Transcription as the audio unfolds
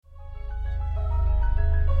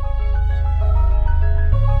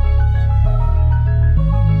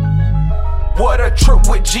What a trip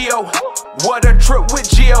with Gio. What a trip with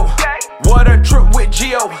Gio. What a trip with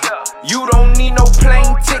Gio. You don't need no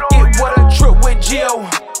plane ticket. What a trip with Gio.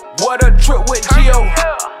 What a trip with Gio.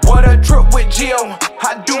 What a trip with Gio.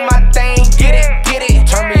 I do my thing, get it, get it.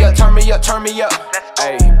 Turn me up, turn me up, turn me up.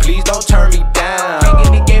 Hey, please don't turn me down. Can't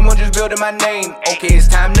get the game, I'm just building my name. Okay, it's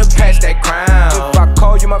time to pass that crown. If I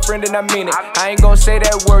call you my friend, then I mean it. I ain't gon' say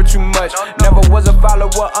that word too much. Never was a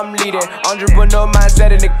follower, I'm leading. Entrepreneur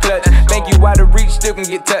mindset in the clutch. Thank you, out of reach, still can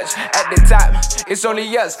get touched. At the top, it's only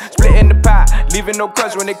us, splitting the pie, leaving no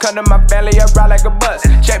cuts. When it come to my family, I ride like a bus.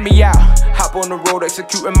 Check me out, hop on the road,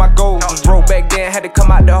 executing my goals. Roll back then, had to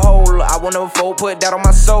come out the hole. I wanna fold, put that on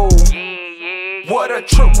my soul. What a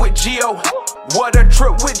trip with Gio. What a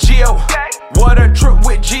trip with Gio. What a trip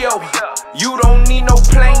with Gio. You don't need no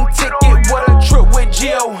plane ticket. What a trip with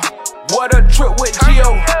Gio. What a trip with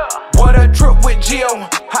Gio. What a trip with Gio.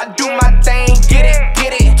 I do my thing, get it,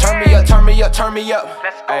 get it. Turn me up, turn me up, turn me up.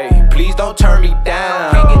 Hey, please don't turn me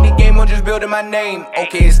down. Can't get the game, I'm just building my name.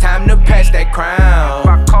 Okay, it's time to pass that crown. If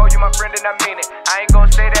I call you my friend, then I mean it.